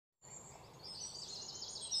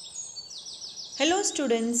Hello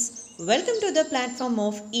students, welcome to the platform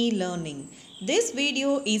of e-learning. This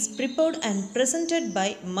video is prepared and presented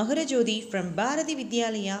by Maharajothi from Bharati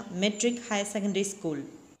Vidyalaya Metric Higher Secondary School.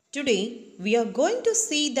 Today we are going to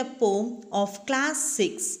see the poem of class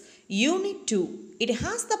 6, unit 2. It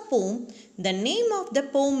has the poem, the name of the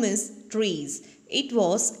poem is Trees. It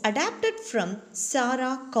was adapted from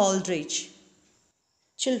Sarah Coleridge.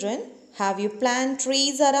 Children, have you planted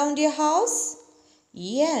trees around your house?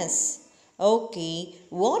 Yes. Okay,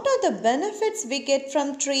 what are the benefits we get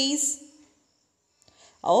from trees?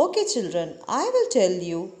 Okay children, I will tell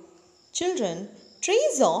you. Children,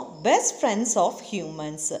 trees are best friends of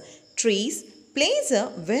humans. Trees plays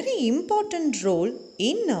a very important role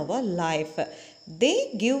in our life. They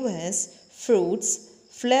give us fruits,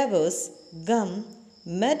 flowers, gum,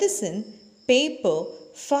 medicine, paper,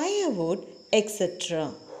 firewood, etc.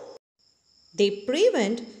 They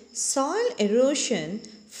prevent soil erosion,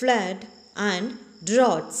 flood and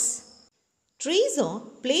droughts. Trees are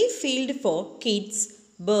playfield for kids,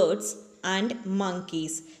 birds and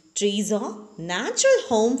monkeys. Trees are natural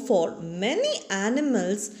home for many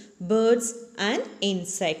animals, birds and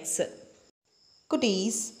insects.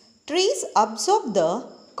 Cuties, trees absorb the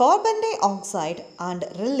carbon dioxide and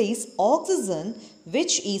release oxygen,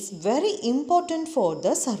 which is very important for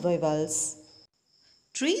the survivals.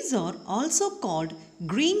 Trees are also called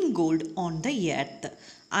green gold on the earth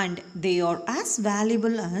and they are as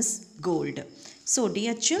valuable as gold. So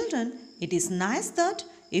dear children, it is nice that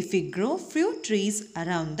if we grow few trees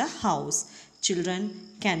around the house, children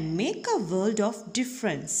can make a world of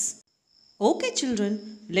difference. Okay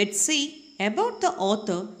children, let's see about the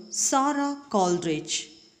author Sarah Coleridge.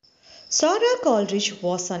 Sarah Coleridge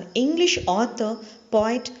was an English author,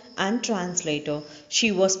 poet and translator.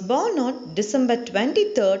 She was born on December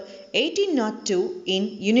 23rd, 1802 in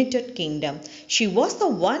United Kingdom. She was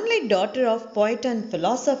the only daughter of poet and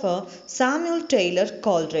philosopher Samuel Taylor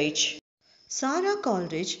Coleridge. Sarah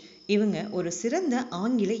Coleridge இவங்க ஒரு சிறந்த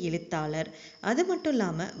ஆங்கில எழுத்தாளர், அது மட்டும்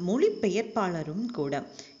இல்லாமல் மொழிபெயர்ப்பாளரும் கூட.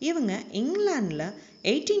 இவங்க இங்கிலாந்தில்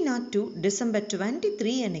 1802 டிசம்பர்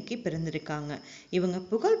 23 அன்னைக்கு பிறந்திருக்காங்க. இவங்க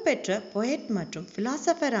புகழ்பெற்ற பொயட் மற்றும்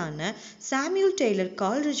ஃபிலாசபரான சாமுவல் டெய்லர்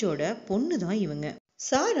கால்ரிட்ஜோட பொண்ணு தான் இவங்க.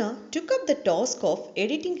 Sarah took up the task of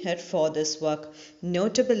editing her father's work,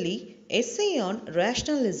 notably Essay on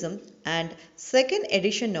Rationalism and second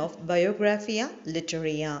edition of Biographia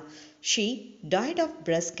Literaria. She died of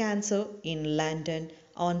breast cancer in London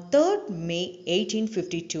on 3rd May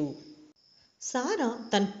 1852. Sarah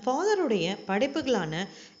than ஃபாதருடைய படைப்புகளான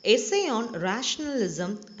essay on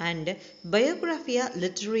rationalism and பயோகிராஃபியா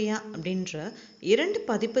லிட்ரரியா அப்படின்ற 2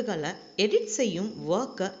 பதிப்புகளை edit செய்யும்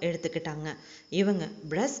ஒர்க்கை எடுத்துக்கிட்டாங்க. இவங்க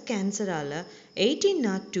breast கேன்சரால்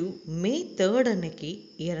 1802 May 3rd அன்னைக்கு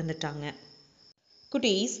இறந்துட்டாங்க.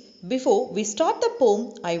 Cuties, before we start the poem,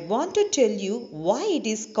 I want to tell you why it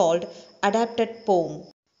is called adapted poem.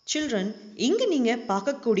 Children, இங்கு நீங்க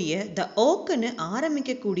பார்க்கக்கூடிய the oakன்னு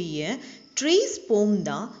ஆரம்பிக்கக்கூடிய ட்ரீஸ் போம்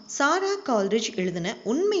தான் சாரா கால்ரிட்ஜ் எழுதின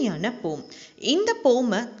உண்மையான போம். இந்த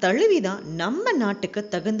போமை தழுவிதான் நம்ம நாட்டுக்கு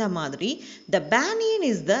தகுந்த மாதிரி த பேனியன்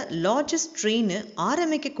இஸ் த லார்ஜஸ்ட் ட்ரீன்னு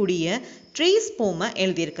ஆரம்பிக்கக்கூடிய ட்ரீஸ் போமை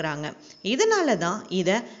எழுதியிருக்கிறாங்க. இதனால தான்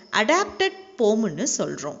இதை அடாப்டட் போம்னு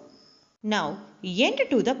சொல்கிறோம். Now, enter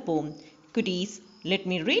to the poem. Cuties, let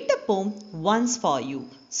me read the poem once for you.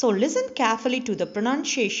 So listen carefully to the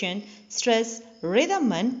pronunciation, stress, rhythm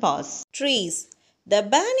and pause. Trees. The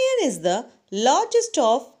banyan is the largest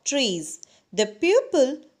of trees. The pupil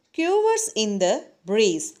quivers in the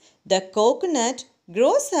breeze. The coconut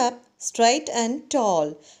grows up straight and tall.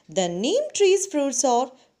 The neem tree's fruits are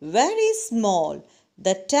very small.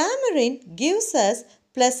 The tamarind gives us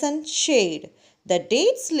pleasant shade. The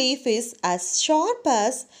date's leaf is as sharp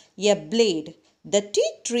as a blade. The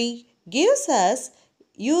teak tree gives us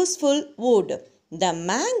useful wood. The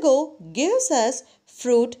mango gives us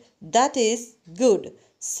fruit that is good.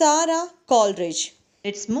 Sarah Coleridge.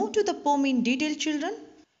 Let's move to the poem in detail, children.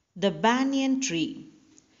 The banyan tree.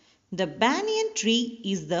 The banyan tree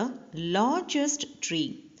is the largest tree.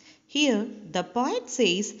 Here the poet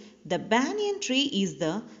says the banyan tree is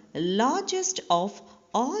the largest of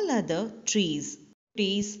all other trees.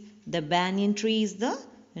 The banyan tree is the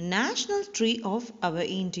national tree of our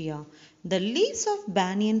India. The leaves of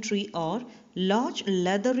banyan tree are large,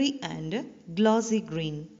 leathery and glossy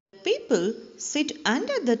green. People sit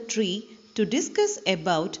under the tree to discuss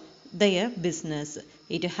about their business.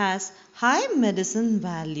 It has high medicine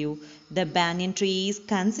value. The banyan tree is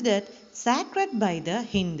considered sacred by the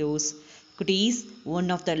Hindus. Cuties, one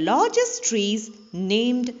of the largest trees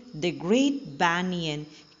named the Great Banyan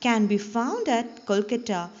can be found at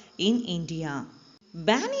Kolkata in India.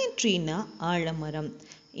 Banyan ட்ரீனா ஆலமரம்.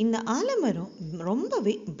 இந்த ஆலமரம்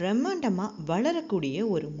ரொம்பவே பிரம்மாண்டமாக வளரக்கூடிய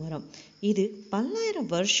ஒரு மரம். இது பல்லாயிரம்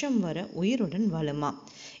வருஷம் வரை உயிருடன் வாழுமா.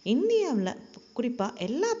 இந்தியாவில் குறிப்பாக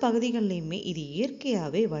எல்லா பகுதிகளிலையுமே இது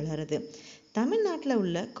இயற்கையாகவே வளருது. தமிழ்நாட்டில்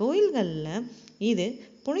உள்ள கோயில்களில் இது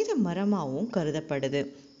புனித மரமாகவும் கருதப்படுது.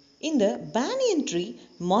 இந்த பேனியன் ட்ரீ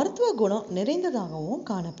மருத்துவ குணம் நிறைந்ததாகவும்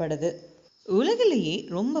காணப்படுது. உலகிலேயே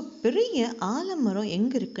ரொம்ப பெரிய ஆலமரம்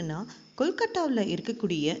எங்கே இருக்குன்னா கொல்கட்டாவில்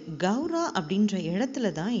இருக்கக்கூடிய கௌரா அப்படின்ற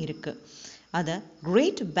இடத்துல தான் இருக்குது. அதை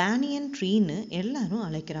கிரேட் பேனியன் ட்ரீன்னு எல்லாரும்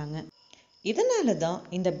அழைக்கிறாங்க. இதனால தான்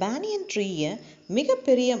இந்த பேனியன் ட்ரீயை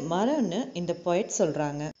மிகப்பெரிய மரம்னு இந்த போயட்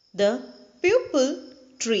சொல்கிறாங்க. த pupil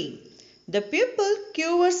tree. The pupil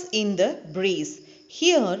cures in the breeze.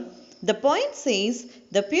 Here, the poet says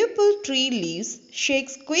the pupil tree leaves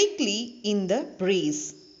shakes quickly in the breeze.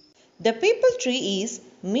 The pupil tree is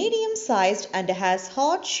medium-sized and has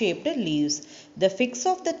heart-shaped leaves. The fix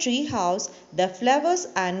of the tree house the flowers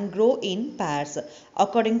and grow in pairs.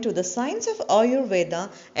 According to the science of Ayurveda,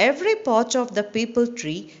 every part of the pupil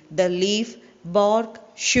tree, the leaf, bark,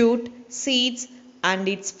 shoot, seeds, and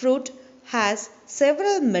its fruit has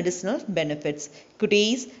several medicinal benefits.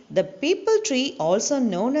 Cuties, the pupil tree, also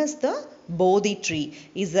known as the Bodhi tree,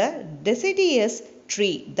 is a deciduous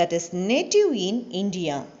tree that is native in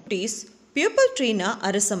India. Cuties, pupil tree-na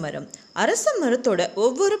அரச மரம். அரச மரத்தோட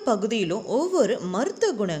ஒவ்வொரு பகுதியிலும் ஒவ்வொரு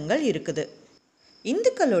மருத்துவ குணங்கள் இருக்குது.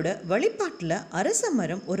 இந்துக்களோட வழிபாட்டில் அரச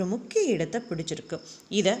மரம் ஒரு முக்கிய இடத்தை பிடிச்சிருக்கு.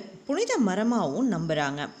 இதை புனித மரமாகவும்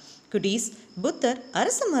நம்புகிறாங்க. குட்டீஸ், புத்தர்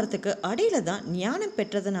அரச மரத்துக்கு அடியில் தான் ஞானம்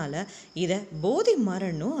பெற்றதுனால இதை போதி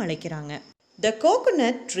மரம்னு அழைக்கிறாங்க. த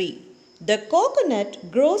coconut tree. The coconut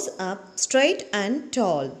grows up straight and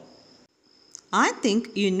tall. I think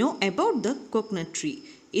you know about the coconut tree,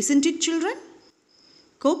 isn't it, children?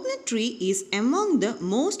 Coconut tree is among the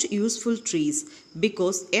most useful trees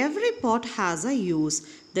because every part has a use.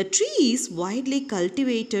 The tree is widely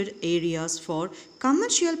cultivated areas for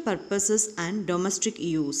commercial purposes and domestic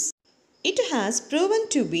use. It has proven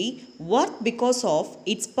to be worth because of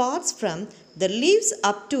its parts from the leaves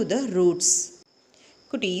up to the roots.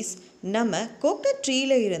 குட்டீஸ், நம்ம coconut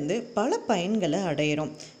ட்ரீல இருந்து பல பயன்களை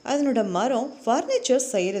அடையிறோம். அதனோட மரம் furniture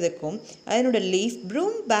செய்கிறதுக்கும் அதனோட leaf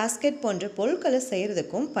broom basket போன்ற பொருட்களை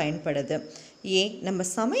செய்கிறதுக்கும் பயன்படுது. ஏன் நம்ம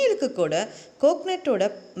சமையலுக்கு கூட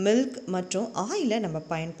கோகனட்டோட மில்க் மற்றும் ஆயிலை நம்ம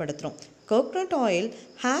பயன்படுத்துகிறோம். கோகனட் ஆயில்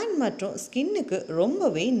ஹேண்ட் மற்றும் ஸ்கின்னுக்கு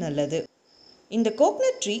ரொம்பவே நல்லது. இந்த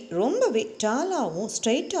கோகனட் ட்ரீ ரொம்பவே டாலாகவும்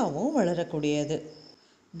ஸ்ட்ரைட்டாகவும் வளரக்கூடியது.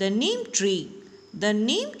 த neem tree. The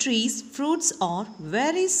neem trees fruits are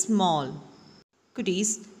very small.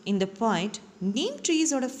 குட்டீஸ், இந்த பாயிண்ட் நீம்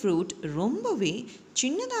ட்ரீஸோட ஃப்ரூட் ரொம்பவே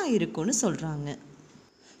சின்னதாக இருக்குன்னு சொல்கிறாங்க.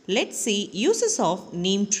 Let's see uses of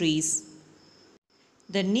neem trees.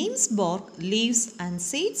 The neem's bark, leaves and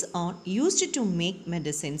seeds are used to make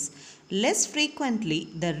medicines. Less frequently,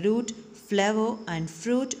 the root, flower and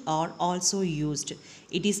fruit are also used.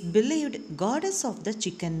 It is believed goddess of the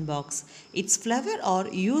chicken pox. Its flower are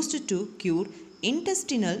used to cure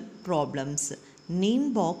intestinal problems. Neem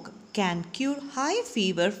bark can cure high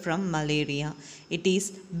fever from malaria. It is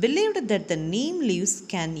believed that the neem leaves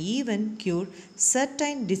can even cure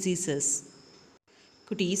certain diseases.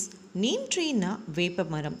 குட்டீஸ், நீம் ட்ரீனா வேப்ப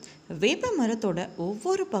மரம். வேப்ப மரத்தோட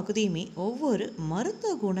ஒவ்வொரு பகுதியுமே ஒவ்வொரு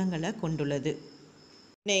மருத்துவ குணங்களை கொண்டுள்ளது.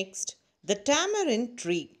 Next, the tamarind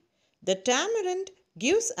tree. The tamarind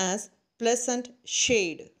gives us pleasant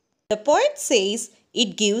shade. The poet says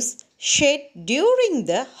it gives shade during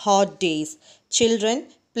the hot days. Children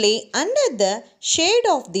play under the shade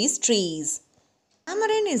of these trees.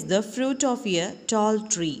 Tamarind is the fruit of a tall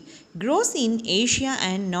tree. Grows in Asia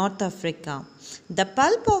and North Africa. The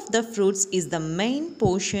pulp of the fruits is the main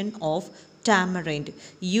portion of tamarind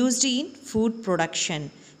used in food production.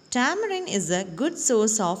 Tamarind is a good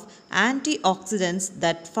source of antioxidants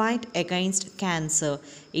that fight against cancer.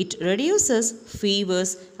 It reduces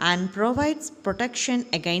fevers and provides protection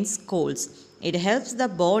against colds. It helps the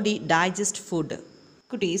body digest food.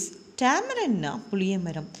 குட்டீஸ், டேமரண்ட்னா புளிய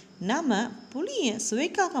மரம். நாம் புளியை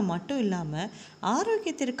சுவைக்காக மட்டும் இல்லாமல்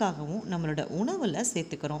ஆரோக்கியத்திற்காகவும் நம்மளோட உணவில்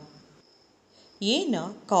சேர்த்துக்கிறோம். ஏன்னா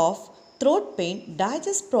cough, throat pain,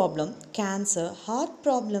 digest problem, cancer, heart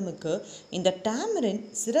ப்ராப்ளமுக்கு இந்த டேமரின்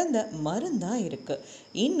சிறந்த மருந்தாக இருக்குது.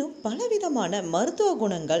 இன்னும் பலவிதமான மருத்துவ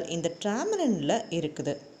குணங்கள் இந்த டேமரினில்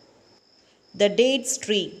இருக்குது. த dates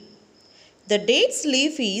tree. The dates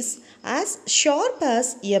leaf is as sharp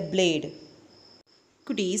as a plate.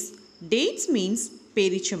 குட்டீஸ், டேட்ஸ் மீன்ஸ்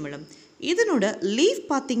பேரிச்சம்பழம். இதனோட லீஃப்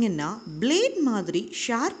பார்த்திங்கன்னா பிளேட் மாதிரி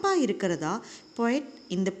ஷார்ப்பாக இருக்கிறதா போயட்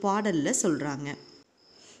இந்த பாடலில் சொல்கிறாங்க.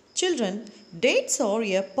 Children, dates are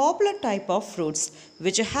a popular type of fruits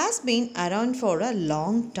which has been around for a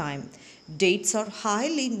long time. Dates are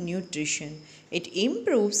highly nutritious. It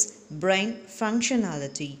improves brain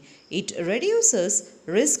functionality. It reduces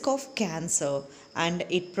risk of cancer and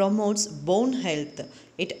it promotes bone health.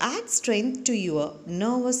 It adds strength to your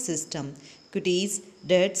nervous system. Cuties,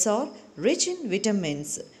 dates are rich in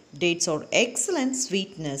vitamins. Dates are excellent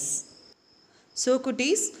sweetness. So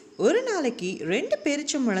குட்டீஸ், ஒரு நாளைக்கு 2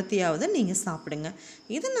 பேரிச்சம்பழத்தையாவது நீங்கள் சாப்பிடுங்க.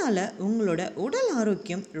 இதனால் உங்களோட உடல்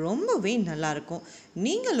ஆரோக்கியம் ரொம்பவே நல்லாயிருக்கும்.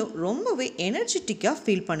 நீங்களும் ரொம்பவே எனர்ஜெட்டிக்காக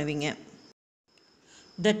ஃபீல் பண்ணுவீங்க.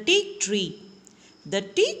 The teak tree. The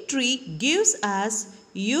teak tree gives us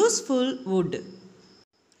useful wood.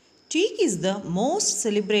 Teak is the most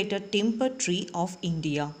celebrated timber tree of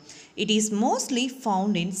India. It is mostly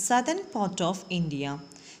found in southern part of India.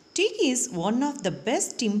 Teak is one of the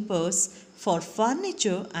best timbers for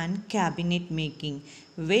furniture and cabinet making,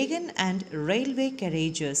 wagon and railway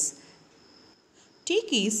carriages. Teak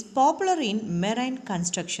is popular in marine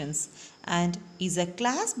constructions and is a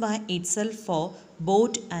class by itself for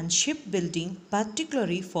boat and ship building,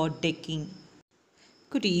 particularly for decking.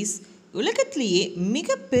 குட்டீஸ், உலகத்திலேயே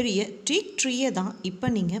மிகப்பெரிய டீக் ட்ரீயை தான் இப்போ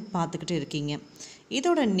நீங்கள் பார்த்துக்கிட்டு இருக்கீங்க.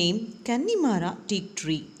 இதோட நேம் கன்னிமாரா டீக்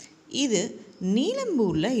ட்ரீ. இது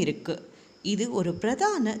நீலம்பூரில் இருக்குது. இது ஒரு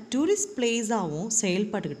பிரதான டூரிஸ்ட் பிளேஸாகவும்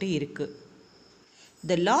செயல்பட்டுக்கிட்டு இருக்குது.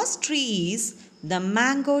 The last tree is the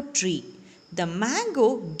mango tree. The mango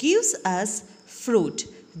gives us fruit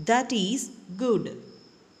that is good.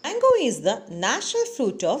 Mango is the national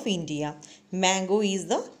fruit of India. Mango is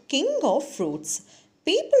the king of fruits.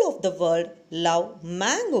 People of the world love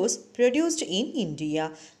mangoes produced in India.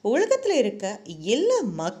 உலகத்தில் இருக்க எல்லா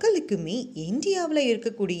மக்களுக்குமே இந்தியாவில்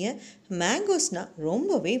இருக்கக்கூடிய மேங்கோஸ்னால்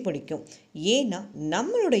ரொம்பவே பிடிக்கும். ஏன்னா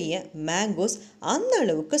நம்மளுடைய mangoes அந்த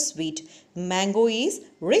அளவுக்கு sweet. Mango is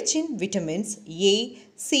rich in vitamins A,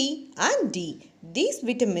 C and D. These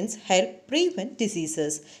vitamins help prevent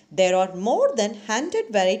diseases. There are more than 100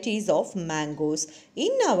 varieties of mangoes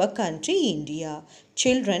in our country, India.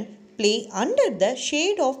 Children play under the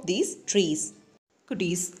shade of these trees.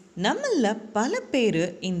 குட்டீஸ், நம்மளில் பல பேர்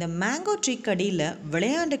இந்த mango tree கடியில்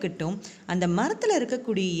விளையாண்டுக்கிட்டும் அந்த மரத்தில்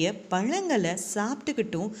இருக்கக்கூடிய பழங்களை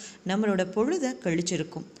சாப்பிட்டுக்கிட்டும் நம்மளோட பொழுதை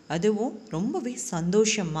கழிச்சிருக்கும். அதுவும் ரொம்பவே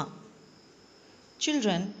சந்தோஷமாக.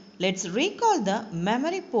 Children, let's recall the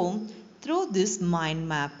memory poem through this mind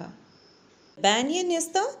map. Banyan is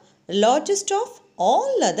the largest of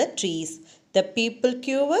all other trees. The people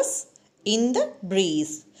quivers in the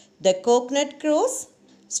breeze. The coconut grows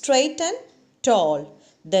straight and tall.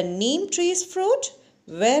 The neem tree's fruit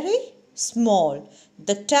very small.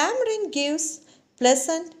 The tamarind gives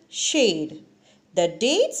pleasant shade. The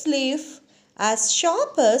date's leaf as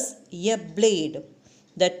sharp as a blade.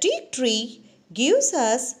 The teak tree gives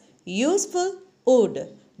us useful wood.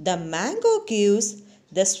 The mango gives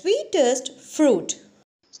the sweetest fruit.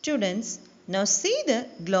 Students, now see the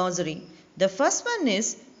glossary. The first one is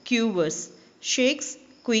quivers, shakes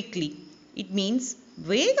quickly. It means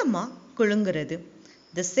வேகமா குலுங்குறது.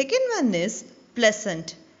 The second one is pleasant,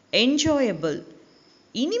 enjoyable,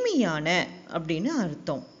 இனிமையான அப்படின்னு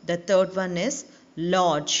அர்த்தம். The third one is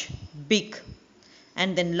large, big. And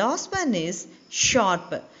then last one is sharp,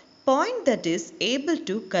 point that is able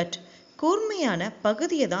to cut. கூர்மையான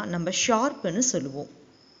பகுதியை தான் நம்ம ஷார்ப்னு சொல்லுவோம்.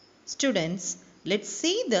 Students, let's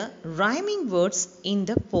see the rhyming words in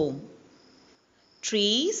the poem.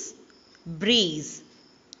 Trees, breeze,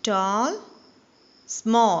 tall,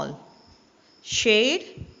 small, shade,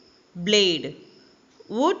 blade,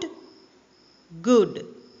 wood, good.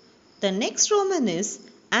 The next Roman is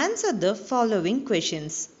answer the following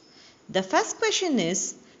questions. The first question is,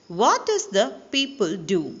 what does the people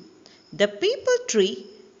do? The people tree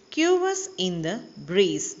quivers in the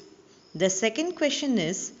breeze. The second question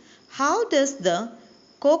is, how does the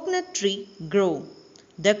coconut tree grow?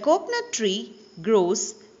 The coconut tree grows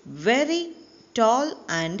very tall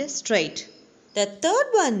and straight. The third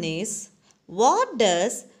one is, what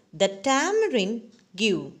does the tamarind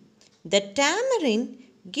give? The tamarind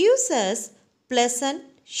gives us pleasant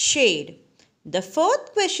shade. The fourth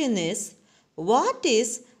question is, what is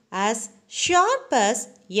as sharp as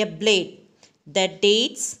a blade? The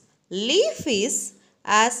date's leaf is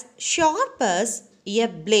as sharp as a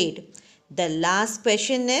blade. The last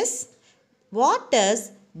question is, what does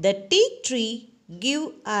the teak tree give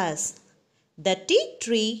us? The teak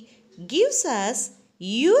tree gives us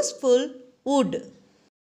useful wood.